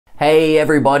Hey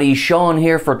everybody, Sean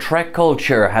here for Trek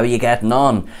Culture. How are you getting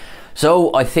on?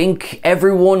 So I think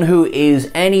everyone who is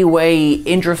anyway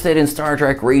interested in Star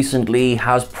Trek recently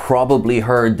has probably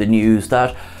heard the news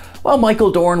that, well,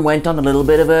 Michael Dorn went on a little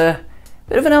bit of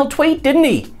an old tweet, didn't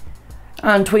he?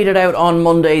 And tweeted out on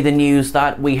Monday the news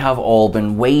that we have all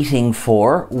been waiting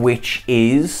for, which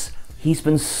is he's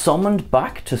been summoned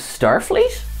back to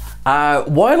Starfleet.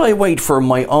 While I wait for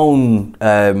my own,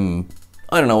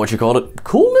 I don't know what you call it,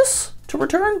 coolness to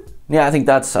return? Yeah, I think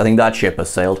that ship has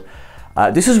sailed.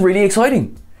 This is really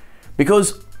exciting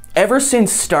because ever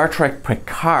since Star Trek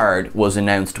Picard was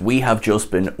announced, we have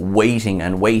just been waiting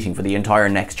and waiting for the entire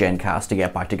Next Gen cast to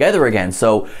get back together again.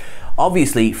 So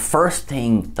obviously, first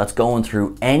thing that's going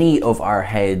through any of our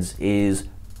heads is,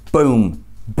 boom,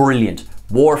 brilliant.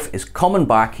 Worf is coming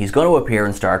back. He's going to appear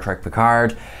in Star Trek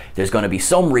Picard. There's going to be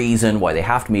some reason why they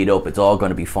have to meet up. It's all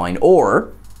going to be fine.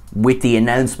 Or with the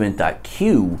announcement that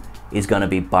Q is going to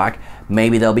be back,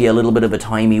 maybe there'll be a little bit of a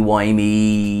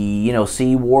timey-wimey, you know,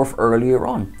 see Worf earlier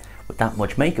on. With that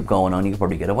much makeup going on, you can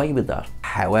probably get away with that.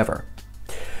 However,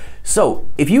 so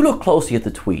if you look closely at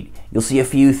the tweet, you'll see a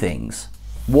few things.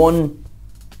 One,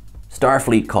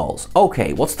 Starfleet calls.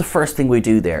 Okay, what's the first thing we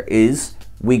do there is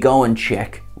we go and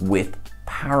check with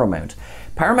Paramount.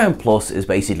 Paramount Plus is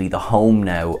basically the home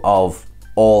now of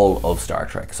all of Star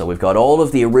Trek. So we've got all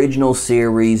of the original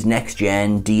series, Next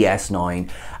Gen, DS9,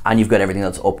 and you've got everything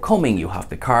that's upcoming. You have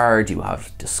Picard, you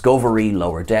have Discovery,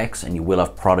 Lower Decks, and you will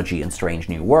have Prodigy and Strange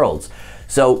New Worlds.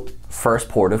 So first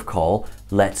port of call,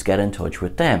 let's get in touch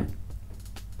with them.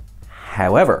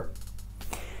 However,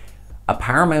 a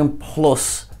Paramount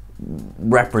Plus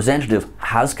representative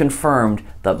has confirmed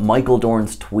that Michael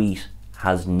Dorn's tweet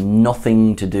has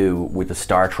nothing to do with the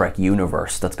Star Trek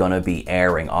universe that's going to be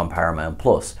airing on Paramount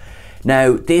Plus.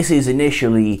 Now, this is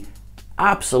initially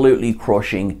absolutely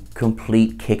crushing,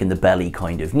 complete kick in the belly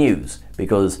kind of news,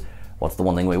 because what's the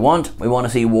one thing we want? We want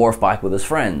to see Worf back with his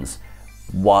friends.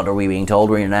 What are we being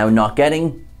told we're now not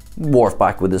getting? Worf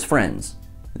back with his friends.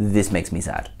 This makes me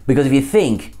sad. Because if you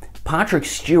think, Patrick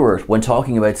Stewart, when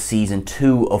talking about season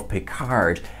 2 of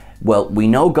Picard, well, we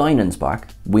know Guinan's back,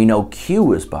 we know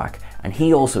Q is back, and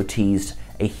he also teased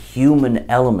a human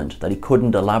element that he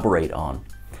couldn't elaborate on.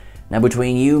 Now,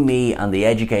 between you, me, and the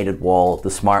educated wall, the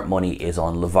smart money is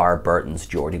on LeVar Burton's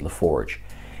Geordie LaForge.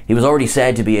 He was already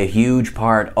said to be a huge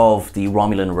part of the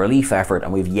Romulan relief effort,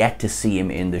 and we've yet to see him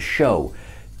in the show.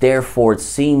 Therefore, it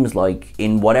seems like,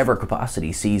 in whatever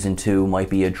capacity, season 2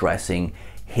 might be addressing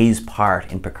his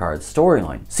part in Picard's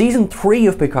storyline. Season 3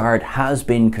 of Picard has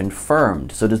been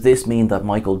confirmed, so does this mean that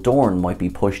Michael Dorn might be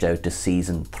pushed out to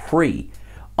season 3?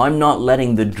 I'm not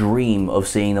letting the dream of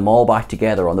seeing them all back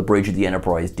together on the bridge of the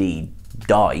Enterprise D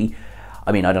die.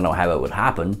 I mean, I don't know how it would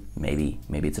happen. Maybe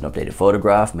it's an updated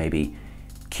photograph, maybe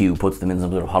Q puts them in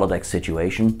some sort of holodeck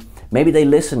situation. Maybe they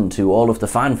listen to all of the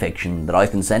fan fiction that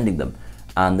I've been sending them,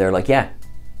 and they're like, yeah,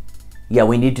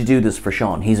 we need to do this for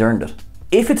Sean, he's earned it.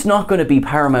 If it's not going to be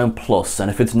Paramount Plus,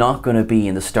 and if it's not going to be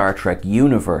in the Star Trek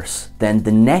universe, then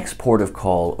the next port of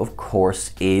call, of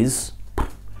course, is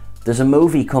there's a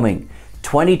movie coming.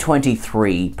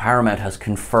 2023, Paramount has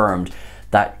confirmed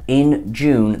that in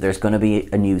June there's going to be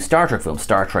a new Star Trek film,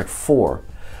 Star Trek 4.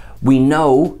 We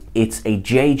know it's a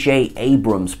J.J.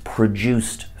 Abrams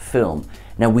produced film.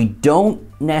 Now, we don't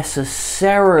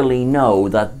necessarily know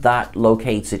that that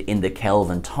locates it in the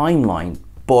Kelvin timeline,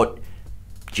 but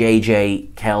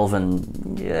JJ, Kelvin,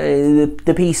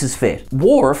 the pieces fit.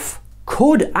 Worf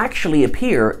could actually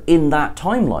appear in that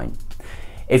timeline.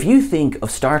 If you think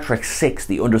of Star Trek VI,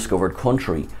 The Undiscovered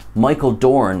Country, Michael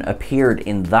Dorn appeared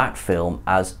in that film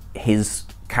as his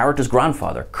character's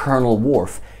grandfather, Colonel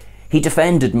Worf. He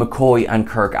defended McCoy and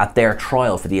Kirk at their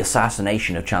trial for the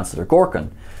assassination of Chancellor Gorkin.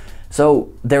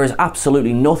 So there is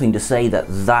absolutely nothing to say that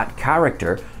that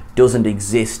character doesn't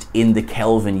exist in the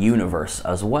Kelvin universe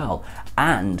as well.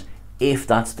 And if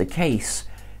that's the case,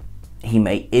 he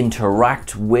may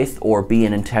interact with or be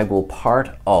an integral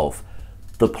part of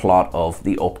the plot of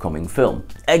the upcoming film.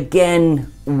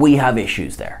 Again, we have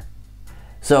issues there.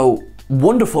 So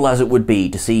wonderful as it would be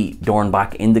to see Dorn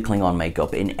back in the Klingon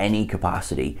makeup in any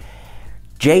capacity,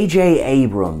 J.J.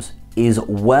 Abrams is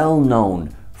well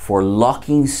known for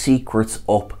locking secrets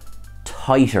up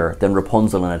tighter than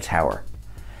Rapunzel in a tower.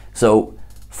 So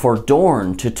for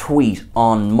Dorn to tweet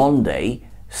on Monday,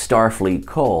 Starfleet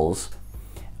calls,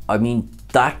 I mean,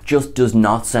 that just does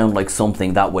not sound like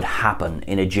something that would happen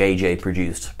in a JJ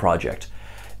produced project.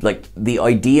 Like, the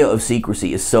idea of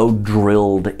secrecy is so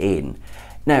drilled in.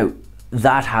 Now,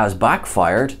 that has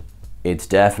backfired. It's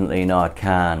definitely not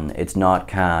canon. It's not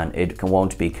canon. It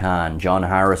won't be canon. John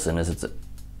Harrison is its...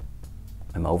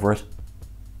 I'm over it.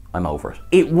 I'm over it.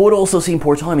 It would also seem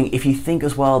poor timing if you think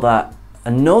as well that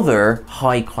another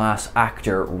high-class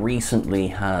actor recently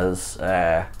has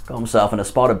got himself in a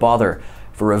spot of bother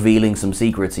for revealing some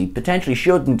secrets he potentially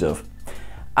shouldn't have.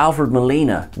 Alfred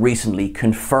Molina recently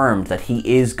confirmed that he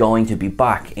is going to be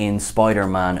back in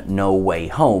Spider-Man No Way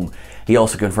Home. He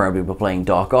also confirmed he'll be playing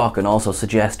Doc Ock and also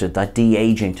suggested that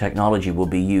de-aging technology will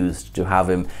be used to have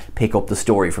him pick up the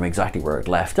story from exactly where it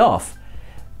left off.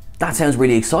 That sounds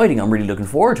really exciting. I'm really looking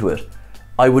forward to it.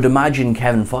 I would imagine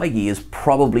Kevin Feige has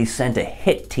probably sent a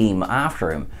hit team after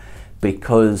him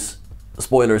because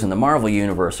spoilers in the Marvel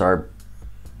Universe are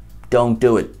don't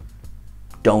do it.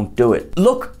 Don't do it.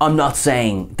 Look, I'm not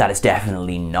saying that it's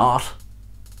definitely not.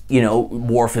 You know,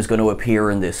 Worf is going to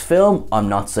appear in this film. I'm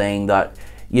not saying that,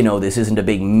 you know, this isn't a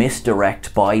big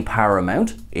misdirect by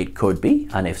Paramount. It could be,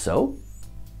 and if so,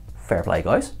 fair play,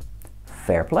 guys.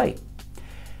 Fair play.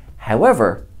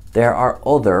 However, there are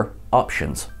other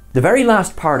options. The very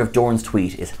last part of Dorn's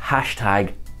tweet is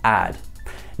 #ad.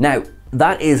 Now,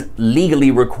 that is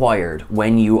legally required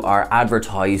when you are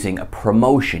advertising a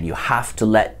promotion. You have to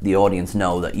let the audience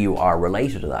know that you are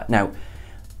related to that. Now,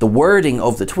 the wording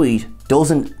of the tweet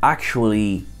doesn't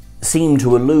actually seem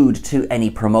to allude to any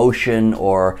promotion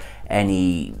or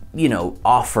any, you know,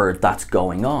 offer that's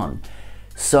going on.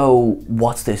 So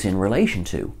what's this in relation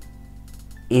to?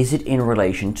 Is it in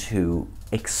relation to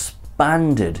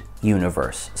expanded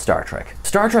universe Star Trek?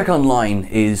 Star Trek Online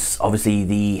is obviously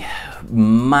the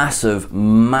massive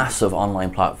online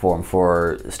platform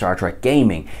for Star Trek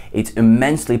gaming. It's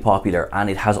immensely popular and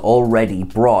it has already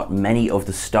brought many of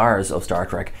the stars of Star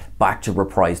Trek back to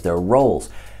reprise their roles.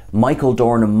 Michael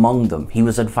Dorn among them. He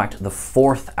was in fact the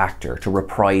 4th actor to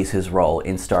reprise his role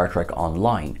in Star Trek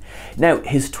Online. Now,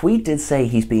 his tweet did say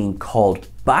he's being called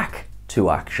back to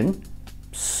action,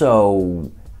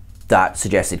 so that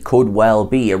suggests it could well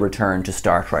be a return to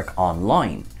Star Trek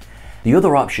Online. The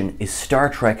other option is Star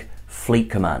Trek Fleet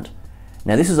Command.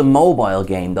 Now, this is a mobile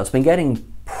game that's been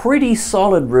getting pretty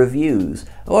solid reviews,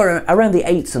 or around the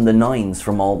 8s and the 9s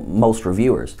from most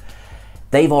reviewers.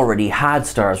 They've already had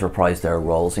stars reprise their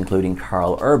roles, including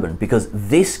Carl Urban, because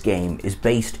this game is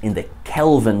based in the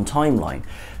Kelvin timeline.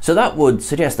 So that would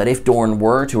suggest that if Dorn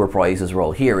were to reprise his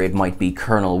role here, it might be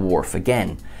Colonel Worf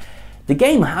again. The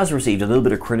game has received a little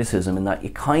bit of criticism in that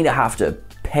you kind of have to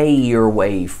pay your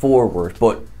way forward,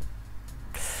 but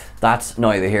that's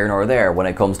neither here nor there when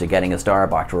it comes to getting a star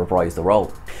back to reprise the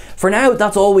role. For now,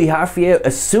 that's all we have for you.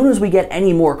 As soon as we get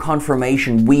any more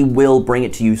confirmation, we will bring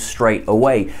it to you straight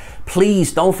away.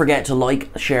 Please don't forget to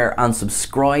like, share and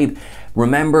subscribe.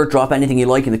 Remember, drop anything you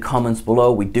like in the comments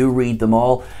below. We do read them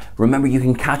all. Remember, you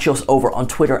can catch us over on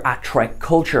Twitter at Trek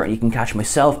Culture, and you can catch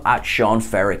myself at Sean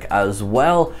Ferrick as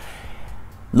well.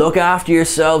 Look after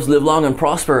yourselves, live long and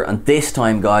prosper, and this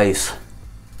time, guys,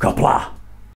 Qapla'.